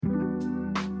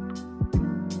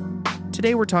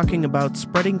Today we're talking about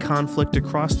spreading conflict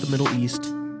across the Middle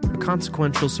East, a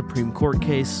consequential Supreme Court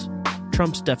case,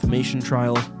 Trump's defamation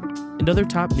trial, and other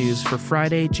top news for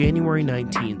Friday, January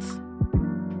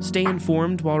 19th. Stay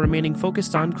informed while remaining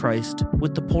focused on Christ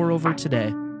with the pour-over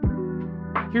today.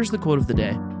 Here's the quote of the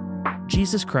day.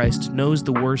 Jesus Christ knows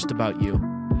the worst about you.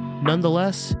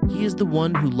 Nonetheless, he is the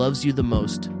one who loves you the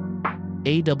most.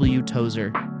 A.W.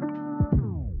 Tozer.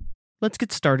 Let's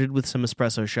get started with some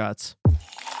espresso shots.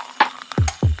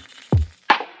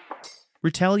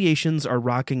 Retaliations are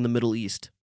rocking the Middle East.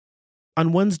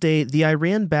 On Wednesday, the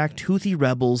Iran-backed Houthi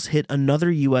rebels hit another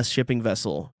U.S. shipping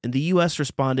vessel, and the U.S.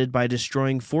 responded by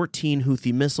destroying 14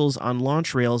 Houthi missiles on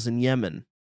launch rails in Yemen.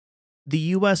 The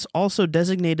U.S. also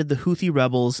designated the Houthi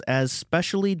rebels as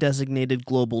specially designated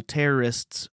global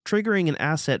terrorists, triggering an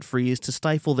asset freeze to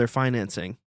stifle their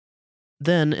financing.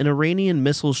 Then, an Iranian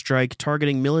missile strike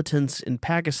targeting militants in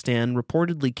Pakistan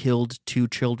reportedly killed 2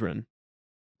 children.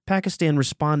 Pakistan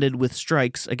responded with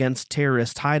strikes against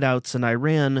terrorist hideouts in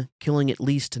Iran, killing at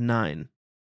least 9.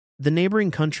 The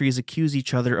neighboring countries accuse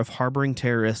each other of harboring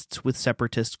terrorists with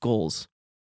separatist goals.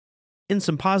 In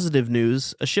some positive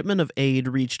news, a shipment of aid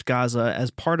reached Gaza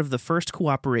as part of the first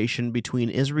cooperation between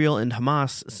Israel and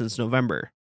Hamas since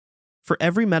November. For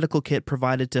every medical kit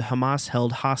provided to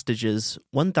Hamas-held hostages,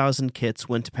 1,000 kits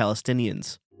went to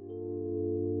Palestinians.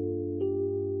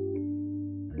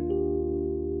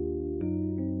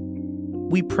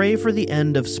 We pray for the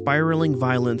end of spiraling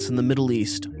violence in the Middle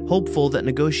East, hopeful that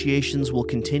negotiations will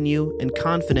continue and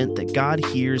confident that God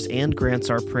hears and grants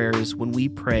our prayers when we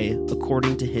pray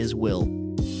according to His will.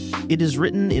 It is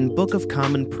written in Book of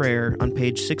Common Prayer on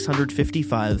page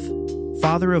 655,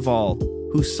 Father of all,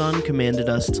 whose Son commanded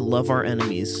us to love our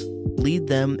enemies, lead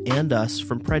them and us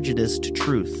from prejudice to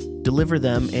truth. Deliver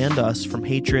them and us from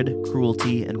hatred,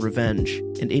 cruelty, and revenge,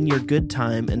 and in your good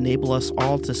time enable us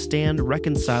all to stand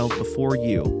reconciled before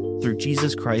you, through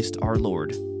Jesus Christ our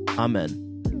Lord.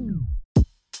 Amen.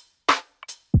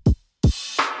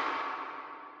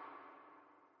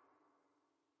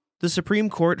 The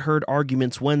Supreme Court heard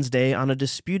arguments Wednesday on a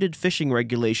disputed fishing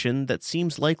regulation that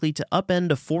seems likely to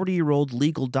upend a 40-year-old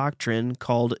legal doctrine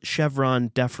called Chevron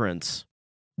deference.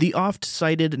 The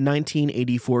oft-cited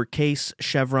 1984 case,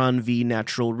 Chevron v.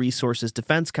 Natural Resources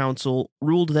Defense Council,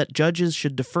 ruled that judges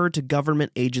should defer to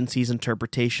government agencies'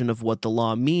 interpretation of what the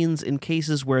law means in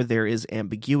cases where there is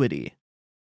ambiguity.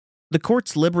 The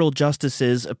court's liberal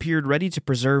justices appeared ready to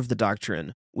preserve the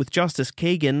doctrine, with Justice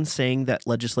Kagan saying that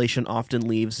legislation often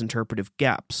leaves interpretive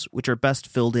gaps, which are best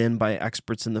filled in by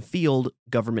experts in the field,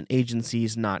 government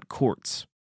agencies, not courts.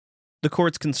 The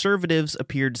court's conservatives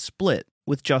appeared split,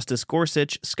 with Justice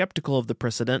Gorsuch skeptical of the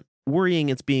precedent, worrying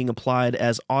it's being applied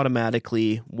as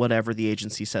automatically whatever the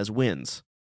agency says wins.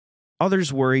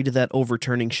 Others worried that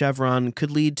overturning Chevron could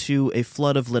lead to a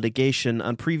flood of litigation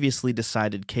on previously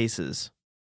decided cases.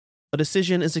 A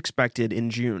decision is expected in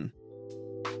June.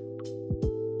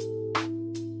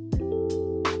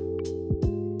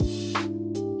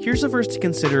 Here's a verse to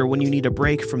consider when you need a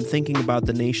break from thinking about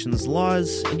the nation's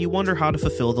laws and you wonder how to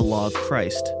fulfill the law of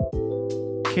Christ.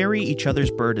 Carry each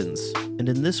other's burdens, and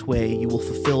in this way you will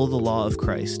fulfill the law of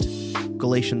Christ.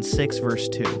 Galatians 6, verse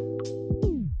 2.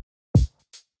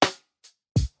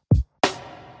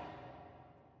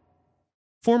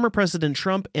 Former President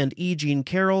Trump and E. Jean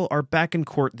Carroll are back in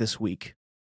court this week.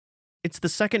 It's the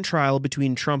second trial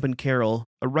between Trump and Carroll,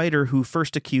 a writer who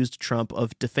first accused Trump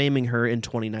of defaming her in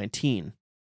 2019.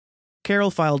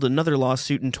 Carroll filed another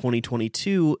lawsuit in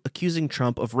 2022 accusing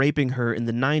Trump of raping her in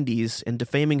the 90s and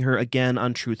defaming her again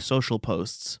on Truth Social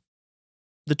posts.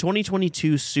 The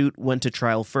 2022 suit went to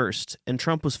trial first, and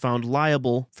Trump was found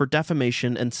liable for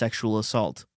defamation and sexual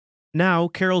assault. Now,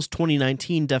 Carroll's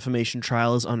 2019 defamation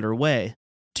trial is underway.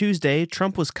 Tuesday,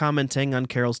 Trump was commenting on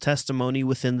Carroll's testimony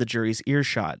within the jury's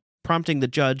earshot, prompting the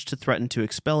judge to threaten to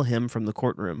expel him from the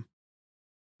courtroom.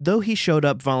 Though he showed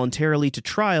up voluntarily to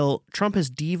trial, Trump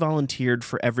has de-volunteered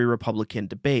for every Republican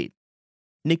debate.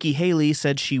 Nikki Haley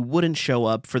said she wouldn't show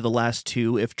up for the last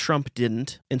 2 if Trump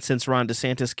didn't, and since Ron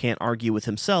DeSantis can't argue with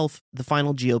himself, the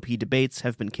final GOP debates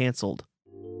have been canceled.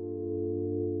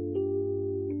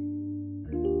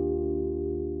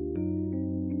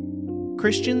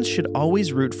 Christians should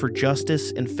always root for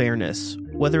justice and fairness,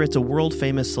 whether it's a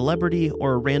world-famous celebrity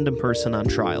or a random person on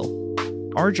trial.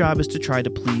 Our job is to try to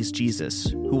please Jesus,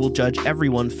 who will judge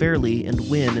everyone fairly and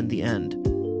win in the end.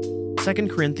 2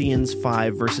 Corinthians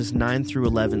 5 verses 9 through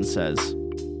 11 says,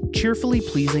 "Cheerfully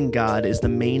pleasing God is the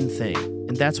main thing,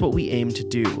 and that's what we aim to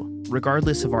do,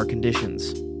 regardless of our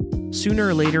conditions. Sooner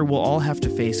or later we'll all have to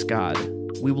face God,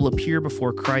 we will appear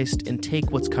before Christ and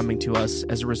take what's coming to us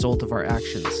as a result of our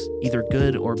actions, either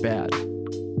good or bad.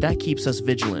 That keeps us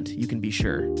vigilant, you can be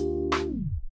sure.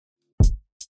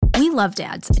 We love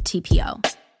dads at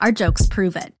TPO. Our jokes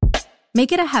prove it.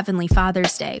 Make it a Heavenly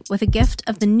Father's Day with a gift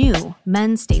of the new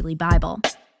Men's Daily Bible.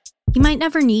 He might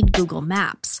never need Google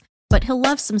Maps, but he'll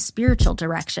love some spiritual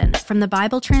direction from the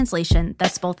Bible translation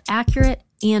that's both accurate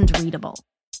and readable.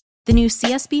 The new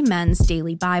CSB Men's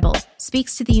Daily Bible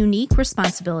speaks to the unique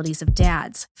responsibilities of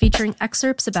dads, featuring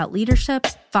excerpts about leadership,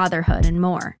 fatherhood, and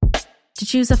more. To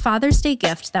choose a Father's Day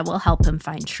gift that will help him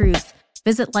find truth,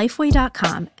 visit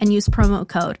Lifeway.com and use promo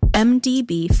code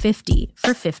MDB50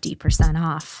 for 50%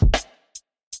 off.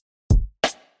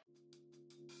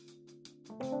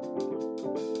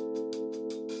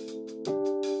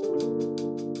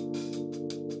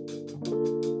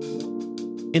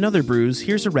 In other brews,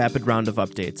 here's a rapid round of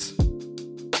updates.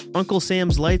 Uncle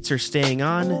Sam's lights are staying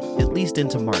on, at least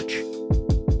into March.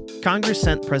 Congress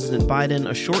sent President Biden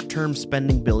a short-term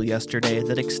spending bill yesterday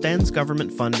that extends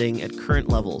government funding at current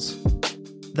levels.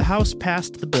 The House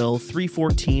passed the bill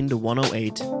 314 to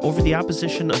 108 over the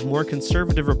opposition of more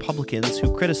conservative Republicans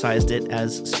who criticized it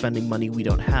as spending money we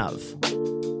don't have.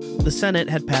 The Senate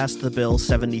had passed the bill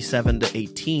 77 to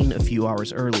 18 a few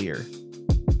hours earlier.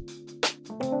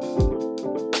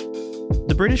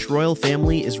 The British royal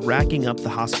family is racking up the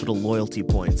hospital loyalty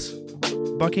points.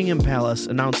 Buckingham Palace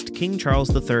announced King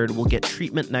Charles III will get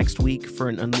treatment next week for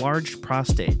an enlarged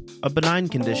prostate, a benign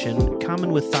condition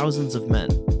common with thousands of men.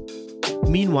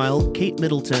 Meanwhile, Kate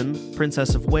Middleton,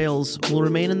 Princess of Wales, will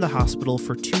remain in the hospital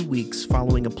for 2 weeks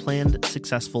following a planned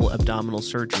successful abdominal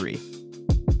surgery.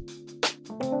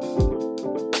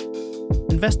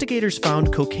 Investigators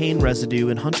found cocaine residue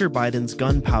in Hunter Biden's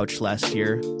gun pouch last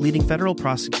year, leading federal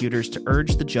prosecutors to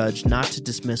urge the judge not to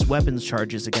dismiss weapons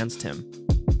charges against him.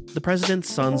 The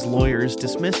president's son's lawyers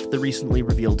dismissed the recently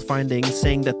revealed findings,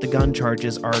 saying that the gun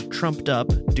charges are trumped up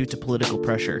due to political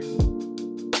pressure.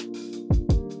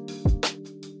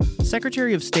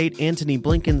 Secretary of State Antony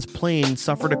Blinken's plane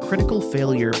suffered a critical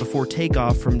failure before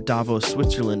takeoff from Davos,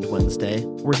 Switzerland Wednesday,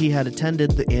 where he had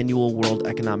attended the annual World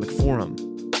Economic Forum.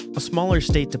 A smaller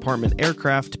State Department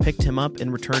aircraft picked him up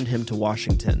and returned him to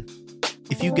Washington.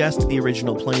 If you guessed the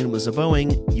original plane was a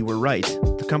Boeing, you were right.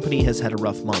 The company has had a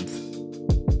rough month.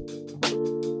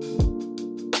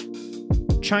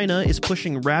 China is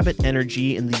pushing rabbit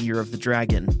energy in the Year of the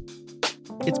Dragon.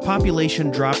 Its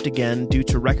population dropped again due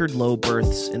to record low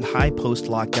births and high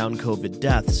post-lockdown COVID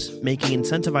deaths, making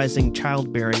incentivizing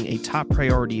childbearing a top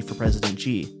priority for President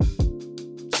Xi.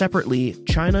 Separately,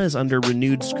 China is under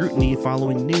renewed scrutiny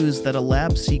following news that a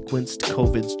lab sequenced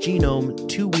COVID's genome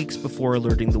 2 weeks before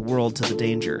alerting the world to the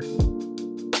danger.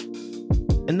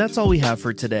 And that's all we have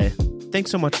for today. Thanks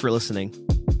so much for listening.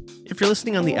 If you're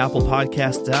listening on the Apple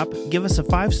Podcasts app, give us a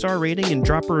 5-star rating and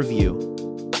drop a review.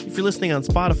 If you're listening on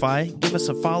Spotify, give us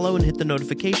a follow and hit the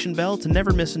notification bell to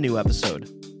never miss a new episode.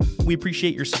 We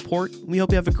appreciate your support. We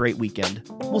hope you have a great weekend.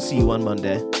 We'll see you on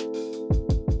Monday.